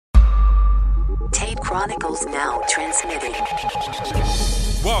Tate Chronicles now transmitting.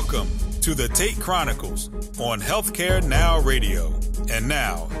 Welcome to the Tate Chronicles on Healthcare Now Radio. And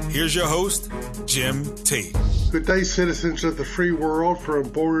now, here's your host, Jim Tate. Good day, citizens of the free world, from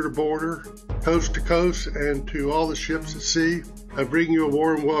border to border, coast to coast, and to all the ships at sea. I bring you a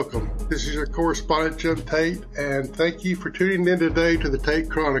warm welcome. This is your correspondent, Jim Tate, and thank you for tuning in today to the Tate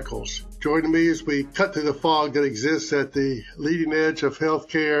Chronicles. Join me as we cut through the fog that exists at the leading edge of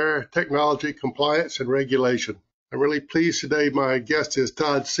healthcare, technology, compliance, and regulation. I'm really pleased today. My guest is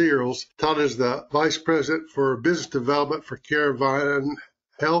Todd Searls. Todd is the Vice President for Business Development for Caravan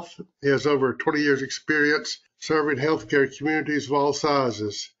Health. He has over 20 years experience serving healthcare communities of all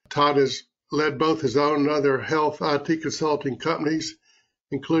sizes. Todd has led both his own and other health IT consulting companies,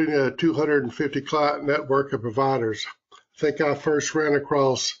 including a 250 client network of providers. I think I first ran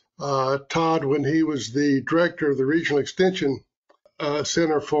across Todd when he was the director of the Regional Extension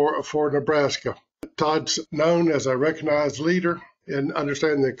Center for Nebraska. Todd's known as a recognized leader in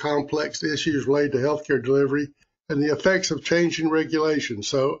understanding the complex issues related to healthcare delivery and the effects of changing regulations.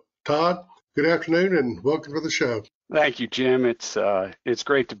 So, Todd, good afternoon and welcome to the show. Thank you, Jim. It's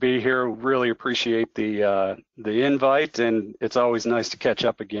great to be here. Really appreciate the invite, and it's always nice to catch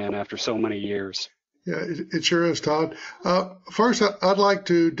up again after so many years. Yeah, it sure is, Todd. First, I'd like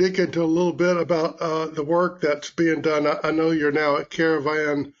to dig into a little bit about the work that's being done. I know you're now at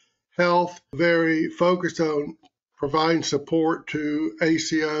Caravan Health, very focused on providing support to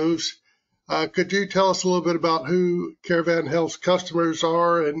ACOs. Could you tell us a little bit about who Caravan Health's customers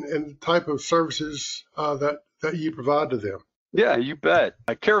are and the type of services that you provide to them? Yeah, you bet.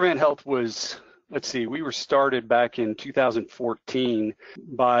 Caravan Health was, we were started back in 2014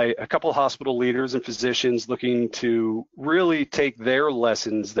 by a couple of hospital leaders and physicians looking to really take their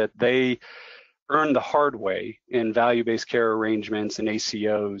lessons that they earned the hard way in value-based care arrangements and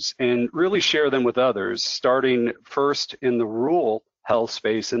ACOs and really share them with others, starting first in the rural health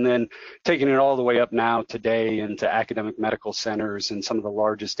space and then taking it all the way up now today into academic medical centers and some of the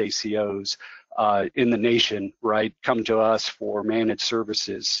largest ACOs in the nation, right, come to us for managed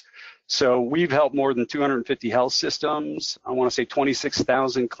services. So we've helped more than 250 health systems, I want to say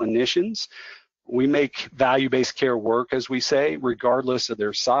 26,000 clinicians. We make value-based care work, as we say, regardless of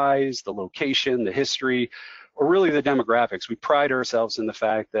their size, the location, the history, or really the demographics. We pride ourselves in the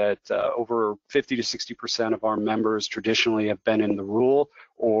fact that over 50 to 60% of our members traditionally have been in the rural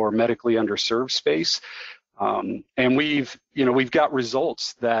or medically underserved space. And we've got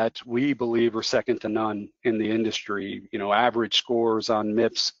results that we believe are second to none in the industry. Average scores on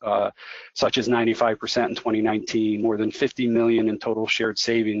MIPS, such as 95% in 2019, more than 50 million in total shared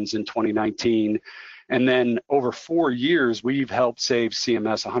savings in 2019. And then over 4 years, we've helped save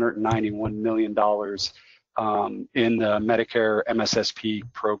CMS $191 million in the Medicare MSSP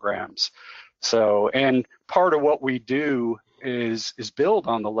programs. So, and part of what we do is build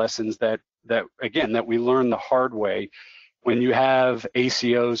on the lessons that we learned the hard way. When you have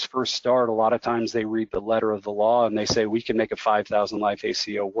ACOs first start, a lot of times they read the letter of the law and they say, we can make a 5,000 life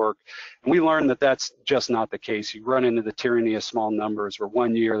ACO work. And we learned that that's just not the case. You run into the tyranny of small numbers, where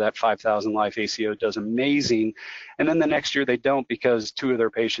 1 year that 5,000 life ACO does amazing, and then the next year they don't because 2 of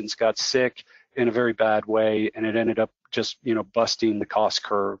their patients got sick in a very bad way, and it ended up just, busting the cost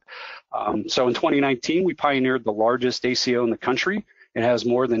curve. So in 2019, we pioneered the largest ACO in the country. It has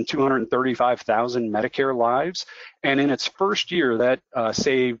more than 235,000 Medicare lives. And in its first year, that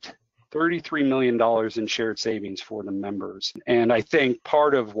saved $33 million in shared savings for the members. And I think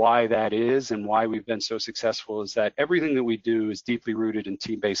part of why that is and why we've been so successful is that everything that we do is deeply rooted in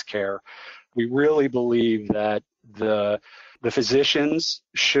team-based care. We really believe that the physicians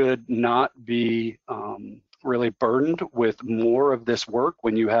should not be really burdened with more of this work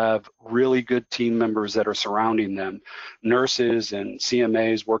when you have really good team members that are surrounding them. Nurses and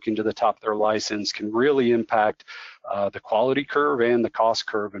CMAs working to the top of their license can really impact the quality curve and the cost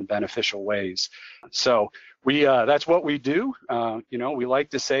curve in beneficial ways. So that's what we do. We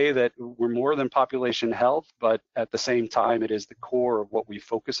like to say that we're more than population health, but at the same time, it is the core of what we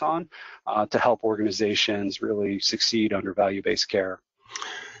focus on to help organizations really succeed under value-based care.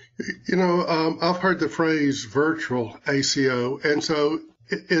 I've heard the phrase virtual ACO, and so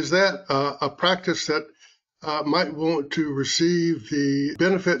is that a practice that might want to receive the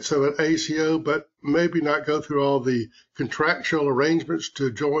benefits of an ACO, but maybe not go through all the contractual arrangements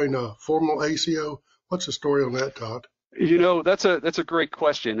to join a formal ACO? What's the story on that, Todd? That's a great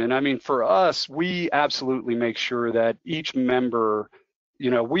question. And I mean, for us, we absolutely make sure that each member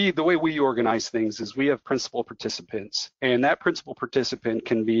the way we organize things is we have principal participants, and that principal participant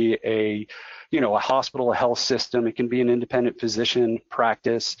can be a hospital, a health system. It can be an independent physician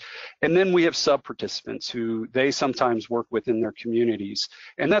practice. And then we have sub-participants who they sometimes work within their communities.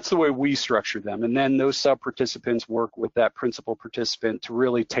 And that's the way we structure them. And then those sub-participants work with that principal participant to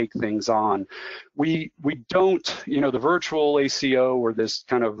really take things on. We don't, the virtual ACO or this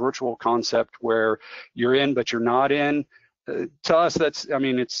kind of virtual concept where you're in but you're not in, to us,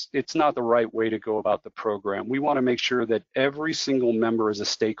 it's not the right way to go about the program. We want to make sure that every single member is a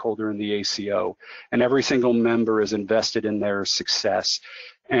stakeholder in the ACO and every single member is invested in their success.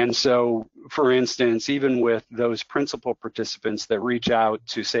 And so, for instance, even with those principal participants that reach out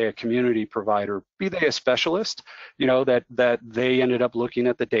to, say, a community provider, be they a specialist, that they ended up looking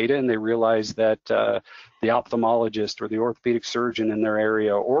at the data and they realized that the ophthalmologist or the orthopedic surgeon in their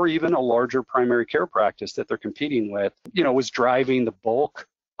area, or even a larger primary care practice that they're competing with, was driving the bulk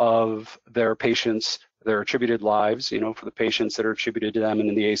of their patients, their attributed lives, for the patients that are attributed to them and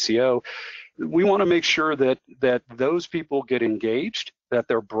in the ACO. We want to make sure that those people get engaged, that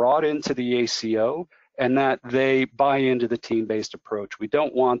they're brought into the ACO, and that they buy into the team-based approach. We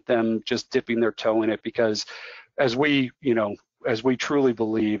don't want them just dipping their toe in it, because as we truly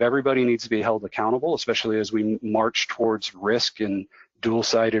believe, everybody needs to be held accountable, especially as we march towards risk and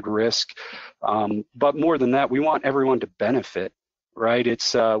dual-sided risk. But more than that, we want everyone to benefit. Right?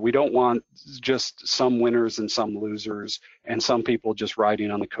 We don't want just some winners and some losers and some people just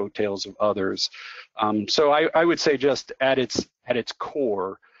riding on the coattails of others. So I would say just at its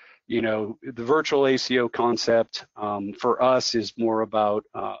core, the virtual ACO concept for us is more about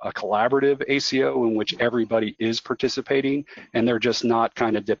a collaborative ACO in which everybody is participating and they're just not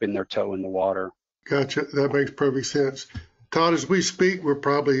kind of dipping their toe in the water. Gotcha. That makes perfect sense. Todd, as we speak, we're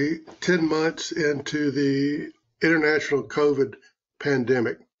probably 10 months into the international COVID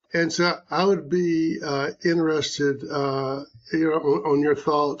pandemic. And so I would be interested, on your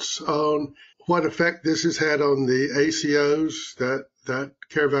thoughts on what effect this has had on the ACOs that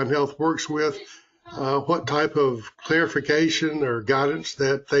Caravan Health works with, what type of clarification or guidance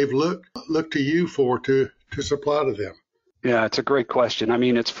that they've looked to you for to supply to them. Yeah, it's a great question.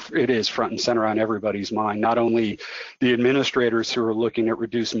 It is front and center on everybody's mind, not only the administrators who are looking at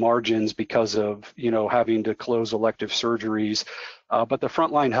reduced margins because of, having to close elective surgeries, but the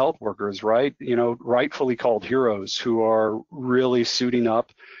frontline health workers, right? Rightfully called heroes who are really suiting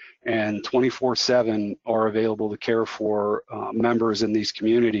up and 24/7 are available to care for members in these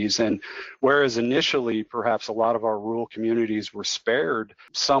communities. And whereas initially perhaps a lot of our rural communities were spared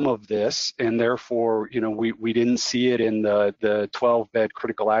some of this, and therefore we didn't see it in the 12-bed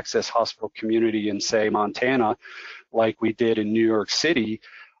critical access hospital community in, say, Montana like we did in New York City,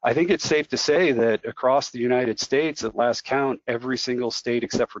 I think it's safe to say that across the United States, at last count, every single state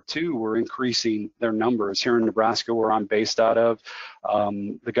except for 2 were increasing their numbers. Here in Nebraska, where I'm based out of,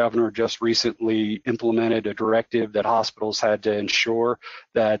 the governor just recently implemented a directive that hospitals had to ensure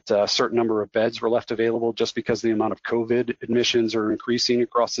that a certain number of beds were left available just because the amount of COVID admissions are increasing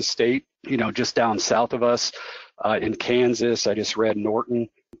across the state. Just down south of us in Kansas, I just read Norton,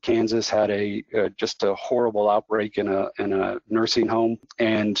 Kansas had just a horrible outbreak in a nursing home,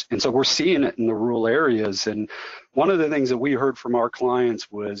 and so we're seeing it in the rural areas. And one of the things that we heard from our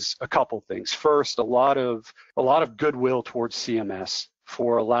clients was a couple things. First, a lot of goodwill towards CMS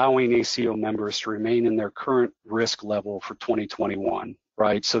for allowing ACO members to remain in their current risk level for 2021.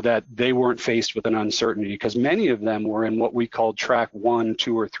 Right, so that they weren't faced with an uncertainty, because many of them were in what we called track 1,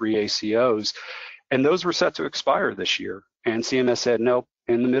 2, or 3 ACOs, and those were set to expire this year. And CMS said, nope,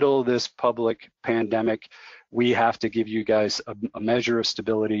 in the middle of this public pandemic, we have to give you guys a measure of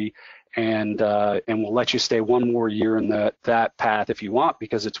stability, and we'll let you stay one more year in that path if you want,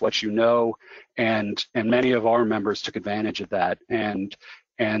 because it's what you know. And many of our members took advantage of that. And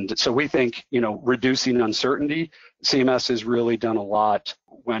so we think, reducing uncertainty, CMS has really done a lot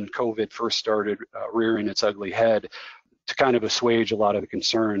when COVID first started rearing its ugly head to kind of assuage a lot of the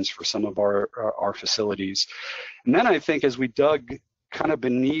concerns for some of our facilities. And then I think as we dug kind of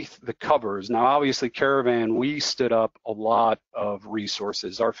beneath the covers, now obviously Caravan, we stood up a lot of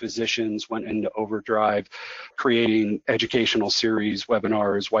resources. Our physicians went into overdrive, creating educational series,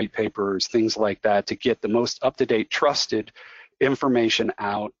 webinars, white papers, things like that, to get the most up-to-date, trusted information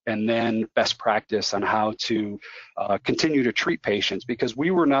out, and then best practice on how to continue to treat patients, because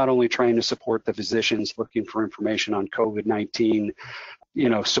we were not only trying to support the physicians looking for information on COVID-19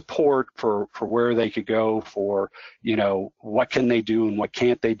 support for where they could go, for, what can they do and what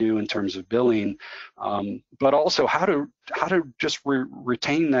can't they do in terms of billing, but also how to just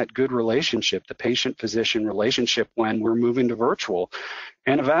retain that good relationship, the patient-physician relationship when we're moving to virtual.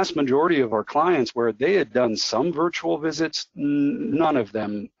 And a vast majority of our clients, where they had done some virtual visits, none of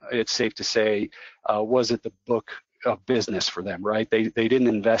them, it's safe to say, was at the book of business for them, right? They didn't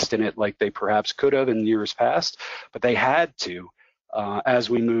invest in it like they perhaps could have in years past, but they had to. As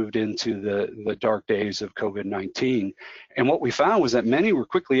we moved into the dark days of COVID-19. And what we found was that many were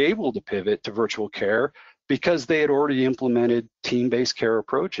quickly able to pivot to virtual care because they had already implemented team-based care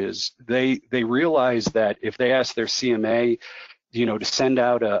approaches. They realized that if they asked their CMA, to send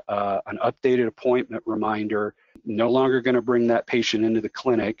out an updated appointment reminder, no longer going to bring that patient into the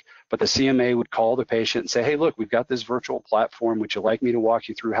clinic, but the CMA would call the patient and say, hey, look, we've got this virtual platform. Would you like me to walk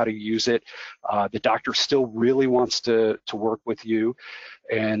you through how to use it? The doctor still really wants to work with you.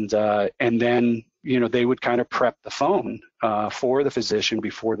 And then, they would kind of prep the phone for the physician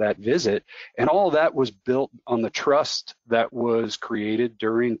before that visit. And all that was built on the trust that was created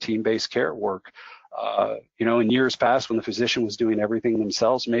during team-based care work. In years past, when the physician was doing everything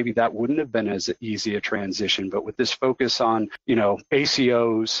themselves, maybe that wouldn't have been as easy a transition. But with this focus on,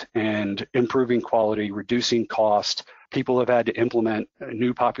 ACOs and improving quality, reducing cost, people have had to implement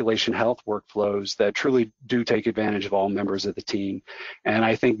new population health workflows that truly do take advantage of all members of the team. And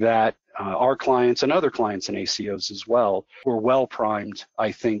I think that our clients and other clients in ACOs as well were well primed,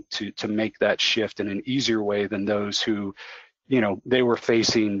 I think, to make that shift in an easier way than those who they were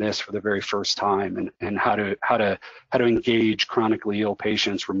facing this for the very first time, and how to engage chronically ill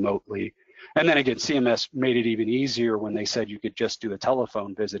patients remotely. And then again, CMS made it even easier when they said you could just do a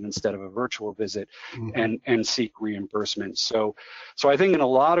telephone visit instead of a virtual visit, and seek reimbursement. So I think in a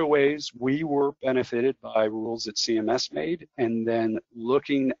lot of ways we were benefited by rules that CMS made, and then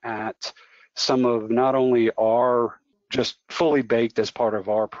looking at some of not only our just fully baked as part of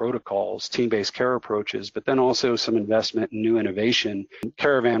our protocols, team-based care approaches, but then also some investment in new innovation.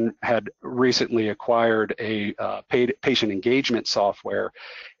 Caravan had recently acquired a patient engagement software,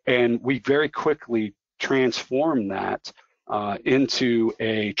 and we very quickly transformed that into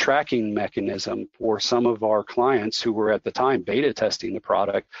a tracking mechanism for some of our clients who were at the time beta testing the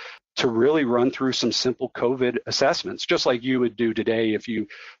product, to really run through some simple COVID assessments, just like you would do today if you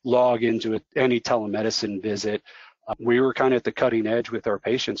log into any telemedicine visit. We were kind of at the cutting edge with our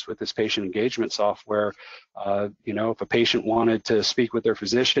patients with this patient engagement software. If a patient wanted to speak with their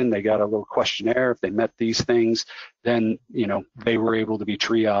physician, they got a little questionnaire. If they met these things, then, they were able to be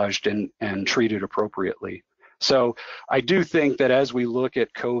triaged and treated appropriately. So I do think that as we look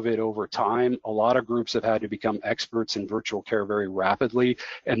at COVID over time, a lot of groups have had to become experts in virtual care very rapidly.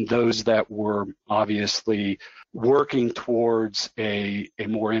 And those that were obviously working towards a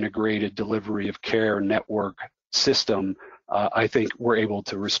more integrated delivery of care network system, I think we're able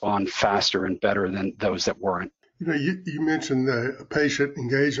to respond faster and better than those that weren't. You mentioned the patient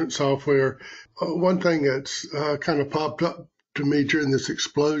engagement software. One thing that's kind of popped up to me during this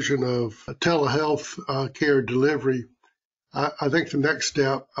explosion of telehealth care delivery, I think the next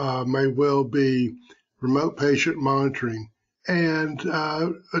step may well be remote patient monitoring. And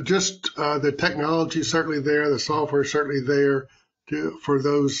the technology is certainly there, the software is certainly there for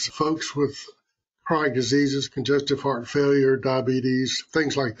those folks with chronic diseases, congestive heart failure, diabetes,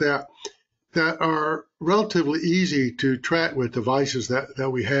 things like that are relatively easy to track with devices that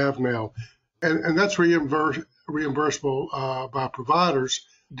we have now. And that's reimbursable by providers.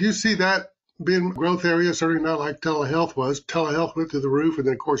 Do you see that being a growth area? Certainly not like telehealth was. Telehealth went through the roof and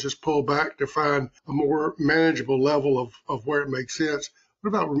then, of course, it's pulled back to find a more manageable level of where it makes sense. What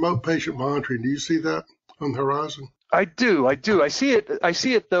about remote patient monitoring? Do you see that on the horizon? I do. I see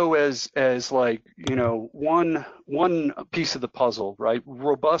it though as like, one piece of the puzzle, right?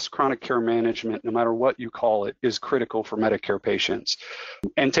 Robust chronic care management, no matter what you call it, is critical for Medicare patients.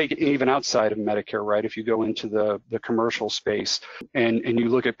 And take it even outside of Medicare, right? If you go into the commercial space and you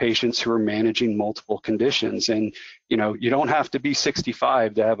look at patients who are managing multiple conditions, and you don't have to be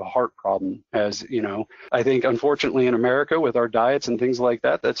 65 to have a heart problem, as I think unfortunately in America with our diets and things like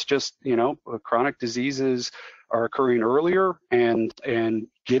that, that's just, chronic diseases are occurring earlier, and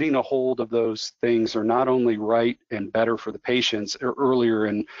getting a hold of those things are not only right and better for the patients earlier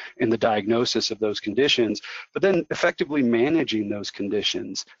in the diagnosis of those conditions, but then effectively managing those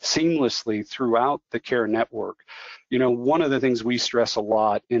conditions seamlessly throughout the care network. One of the things we stress a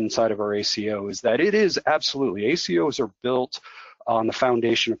lot inside of our ACO is that it is absolutely, ACOs are built on the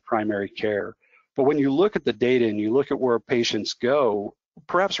foundation of primary care. But when you look at the data and you look at where patients go,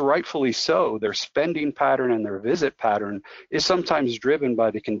 perhaps rightfully so, their spending pattern and their visit pattern is sometimes driven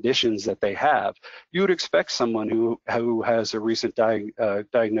by the conditions that they have. You would expect someone who has a recent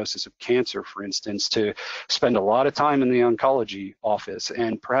diagnosis of cancer, for instance, to spend a lot of time in the oncology office,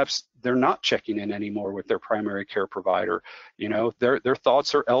 and perhaps they're not checking in anymore with their primary care provider. You know, their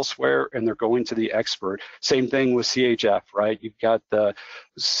thoughts are elsewhere and they're going to the expert. Same thing with CHF, right? You've got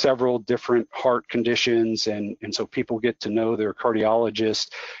several different heart conditions, and so people get to know their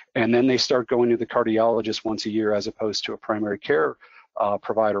cardiologist, and then they start going to the cardiologist once a year as opposed to a primary care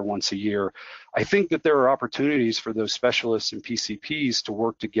provider once a year. I think that there are opportunities for those specialists and PCPs to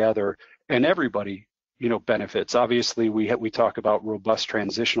work together, and everybody, you know, benefits. Obviously, we talk about robust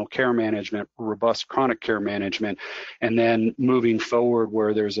transitional care management, robust chronic care management, and then moving forward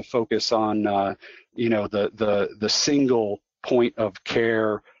where there's a focus on, you know, the single point of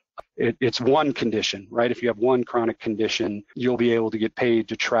care. It's one condition, right? If you have one chronic condition, you'll be able to get paid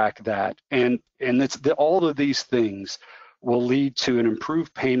to track that, and all of these things will lead to an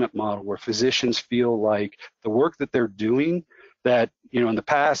improved payment model where physicians feel like the work that they're doing, that, you know, in the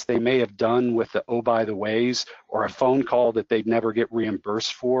past they may have done with the oh by the ways or a phone call that they'd never get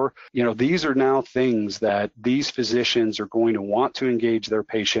reimbursed for. You know, these are now things that these physicians are going to want to engage their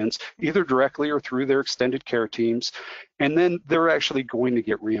patients either directly or through their extended care teams, and then they're actually going to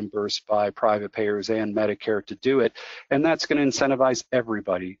get reimbursed by private payers and Medicare to do it, and that's going to incentivize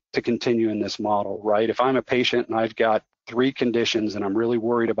everybody to continue in this model, right? If I'm a patient and I've got 3 conditions and I'm really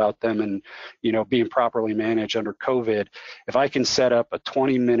worried about them and, you know, being properly managed under COVID, if I can set up a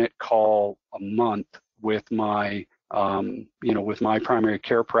 20-minute call a month with my, you know, with my primary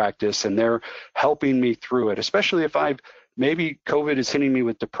care practice, and they're helping me through it, especially if maybe COVID is hitting me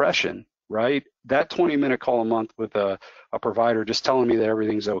with depression, right? That 20-minute call a month with a provider just telling me that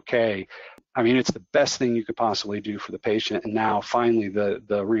everything's okay. I mean, it's the best thing you could possibly do for the patient. And now finally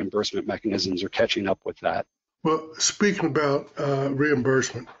the reimbursement mechanisms are catching up with that. Well, speaking about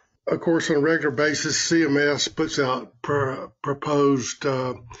reimbursement, of course, on a regular basis, CMS puts out proposed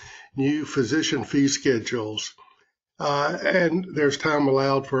new physician fee schedules, and there's time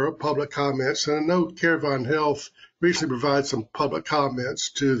allowed for public comments. And I know Caravan Health recently provided some public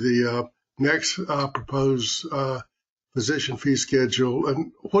comments to the next proposed physician fee schedule.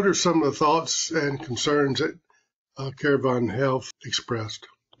 And what are some of the thoughts and concerns that Caravan Health expressed?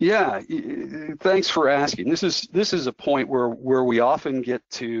 Yeah, thanks for asking. This is a point where we often get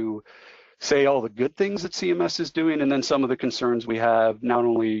to say all the good things that CMS is doing, and then some of the concerns we have, not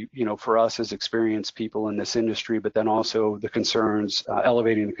only, you know, for us as experienced people in this industry, but then also the concerns,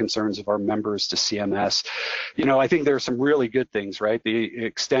 elevating the concerns of our members to CMS. You know, I think there are some really good things, right? The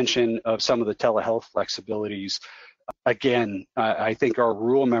extension of some of the telehealth flexibilities. Again, I think our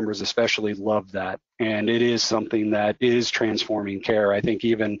rural members especially love that, and it is something that is transforming care. I think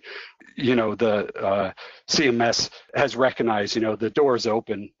even, you know, the CMS has recognized, you know, the door's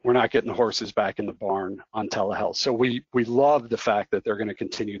open. We're not getting the horses back in the barn on telehealth. So we love the fact that they're going to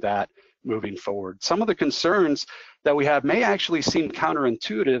continue that moving forward. Some of the concerns that we have may actually seem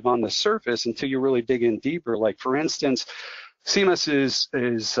counterintuitive on the surface until you really dig in deeper. Like, for instance, CMS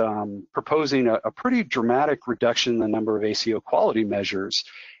is proposing a pretty dramatic reduction in the number of ACO quality measures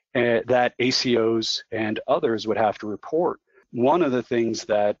that ACOs and others would have to report. One of the things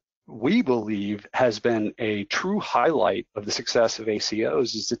that we believe has been a true highlight of the success of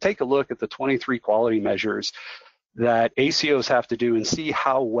ACOs is to take a look at the 23 quality measures that ACOs have to do and see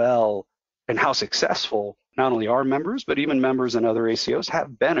how well and how successful not only our members, but even members in other ACOs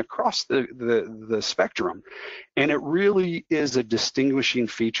have been across the spectrum. And it really is a distinguishing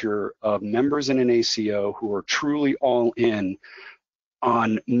feature of members in an ACO who are truly all in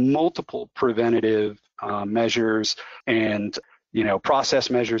on multiple preventative measures and, you know, process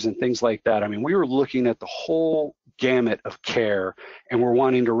measures and things like that. I mean, we were looking at the whole gamut of care, and we're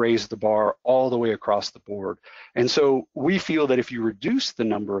wanting to raise the bar all the way across the board. And so we feel that if you reduce the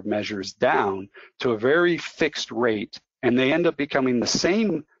number of measures down to a very fixed rate, and they end up becoming the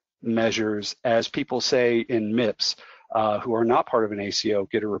same measures as people say in MIPS, who are not part of an ACO,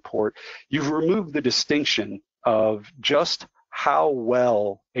 get a report, you've removed the distinction of just how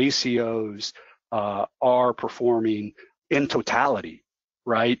well ACOs are performing in totality.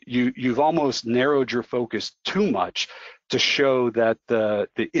 Right? You've almost narrowed your focus too much to show that the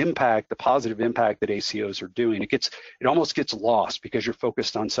impact, the positive impact that ACOs are doing, it almost gets lost because you're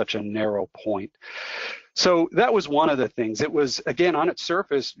focused on such a narrow point. So that was one of the things. It was, again, on its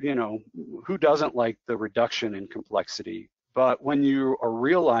surface, you know, who doesn't like the reduction in complexity? But when you are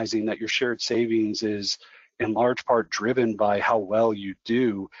realizing that your shared savings is in large part driven by how well you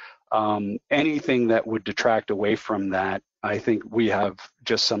do, anything that would detract away from that I think we have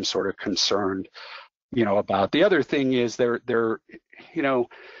just some sort of concern, about. The other thing is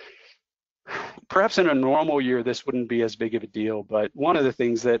perhaps in a normal year, this wouldn't be as big of a deal, but one of the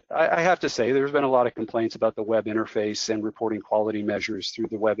things that I have to say, there's been a lot of complaints about the web interface and reporting quality measures through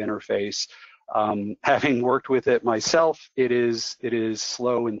the web interface. Having worked with it myself, it is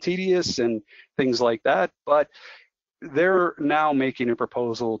slow and tedious and things like that, but they're now making a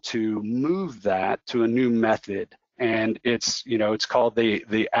proposal to move that to a new method, and it's called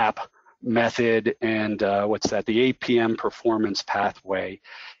the app method, and the APM performance pathway.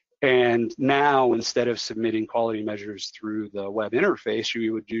 And now, instead of submitting quality measures through the web interface,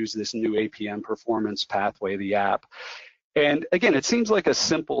 you would use this new APM performance pathway, the app. And again, it seems like a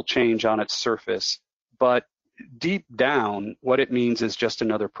simple change on its surface, but deep down, what it means is just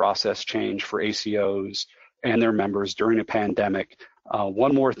another process change for ACOs and their members during a pandemic.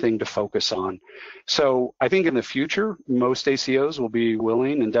 One more thing to focus on. So I think in the future, most ACOs will be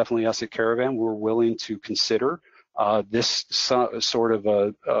willing, and definitely us at Caravan, we're willing to consider this sort of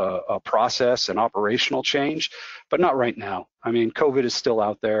a process and operational change, but not right now. I mean, COVID is still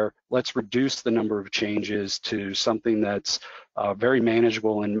out there. Let's reduce the number of changes to something that's very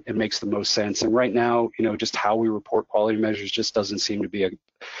manageable and it makes the most sense. And right now, just how we report quality measures just doesn't seem to be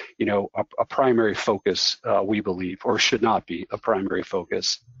a primary focus, we believe, or should not be a primary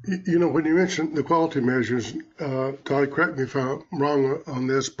focus. When you mentioned the quality measures, Todd, correct me if I'm wrong on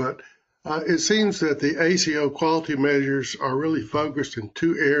this, but it seems that the ACO quality measures are really focused in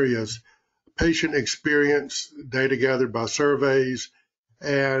two areas: patient experience, data gathered by surveys,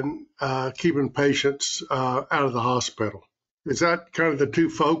 and keeping patients out of the hospital. Is that kind of the two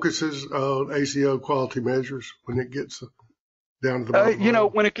focuses of ACO quality measures when it gets down to the bottom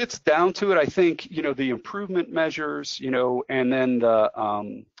line? When it gets down to it, I think, the improvement measures, and then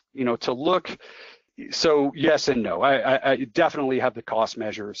the, to look. So yes and no. I definitely have the cost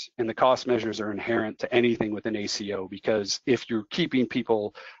measures, and the cost measures are inherent to anything with an ACO, because if you're keeping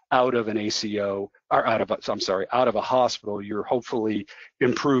people out of an ACO, or out of a hospital, you're hopefully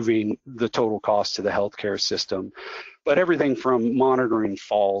improving the total cost to the healthcare system. But everything from monitoring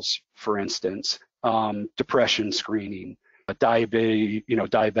falls, for instance, depression screening,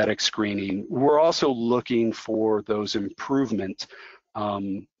 diabetic screening, we're also looking for those improvement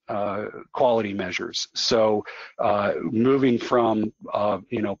quality measures. So moving from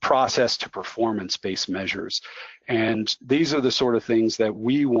process to performance-based measures. And these are the sort of things that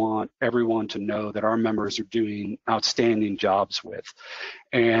we want everyone to know that our members are doing outstanding jobs with.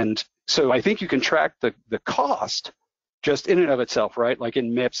 And so I think you can track the cost just in and of itself, right? Like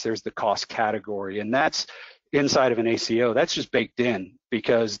in MIPS, there's the cost category, and that's inside of an ACO, that's just baked in,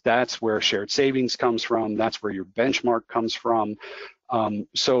 because that's where shared savings comes from, that's where your benchmark comes from.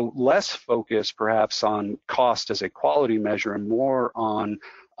 So less focus perhaps on cost as a quality measure and more on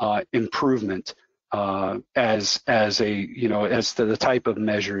improvement as to the type of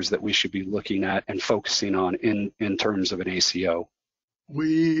measures that we should be looking at and focusing on in terms of an ACO.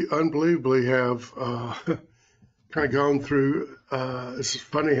 We unbelievably have kind of gone through, it's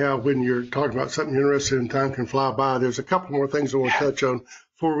funny how when you're talking about something you're interested in, time can fly by. There's a couple more things I want to touch on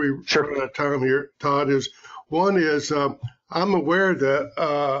before we run out of time here, Todd. One is I'm aware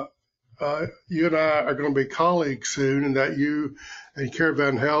that you and I are going to be colleagues soon, and that you and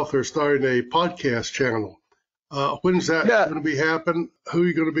Caravan Health are starting a podcast channel. When's that going to be happen? Who are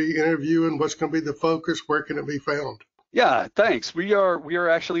you going to be interviewing? What's going to be the focus? Where can it be found? Yeah, thanks. We are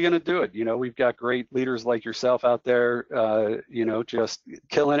actually going to do it. We've got great leaders like yourself out there, just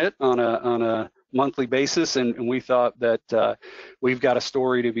killing it on a monthly basis, and we thought that we've got a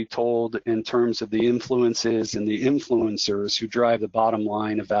story to be told in terms of the influences and the influencers who drive the bottom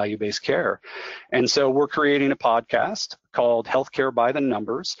line of value-based care. And so we're creating a podcast called Healthcare by the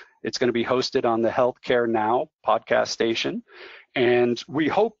Numbers. It's going to be hosted on the Healthcare Now podcast station. And we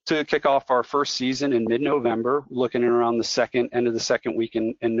hope to kick off our first season in mid-November, looking at around the end of the second week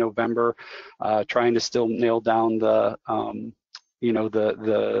in November, trying to still nail down the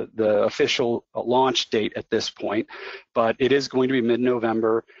official launch date at this point. But it is going to be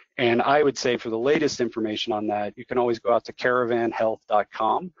mid-November. And I would say for the latest information on that, you can always go out to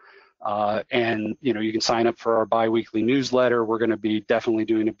caravanhealth.com. And you can sign up for our bi-weekly newsletter. We're going to be definitely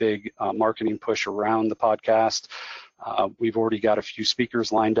doing a big marketing push around the podcast. We've already got a few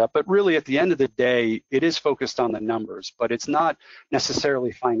speakers lined up, but really at the end of the day, it is focused on the numbers, but it's not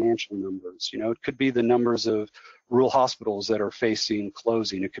necessarily financial numbers. It could be the numbers of rural hospitals that are facing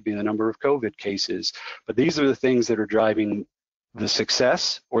closing. It could be the number of COVID cases, but these are the things that are driving the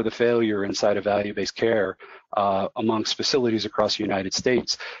success or the failure inside of value-based care amongst facilities across the United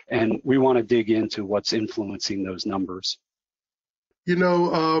States. And we want to dig into what's influencing those numbers.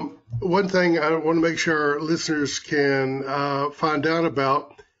 One thing I want to make sure our listeners can find out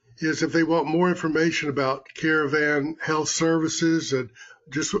about is if they want more information about Caravan Health Services and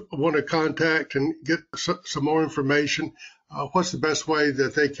just want to contact and get some more information, what's the best way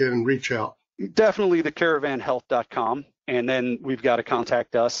that they can reach out? Definitely the caravanhealth.com. And then we've got a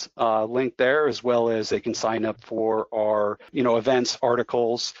contact us link there, as well as they can sign up for our, events,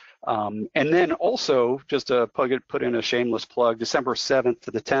 articles. And then also, just to put in a shameless plug, December 7th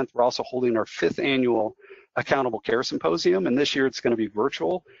to the 10th, we're also holding our 5th annual Accountable Care Symposium. And this year it's going to be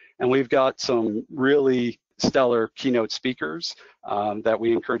virtual. And we've got some really stellar keynote speakers that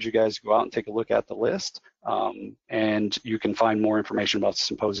we encourage you guys to go out and take a look at the list. And you can find more information about the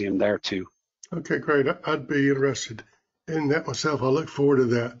symposium there too. Okay, great. I'd be interested in that myself. I look forward to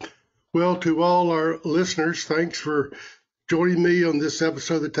that. Well, to all our listeners, thanks for joining me on this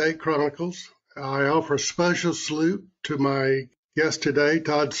episode of the Tate Chronicles. I offer a special salute to my guest today,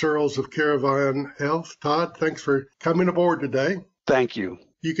 Todd Searls of Caravan Health. Todd, thanks for coming aboard today. Thank you.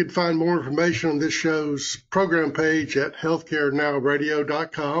 You can find more information on this show's program page at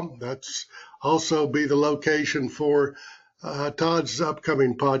healthcarenowradio.com. That's also be the location for Todd's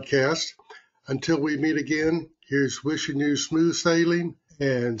upcoming podcast. Until we meet again, here's wishing you smooth sailing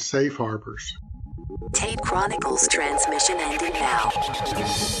and safe harbors. Tate Chronicles transmission ending now.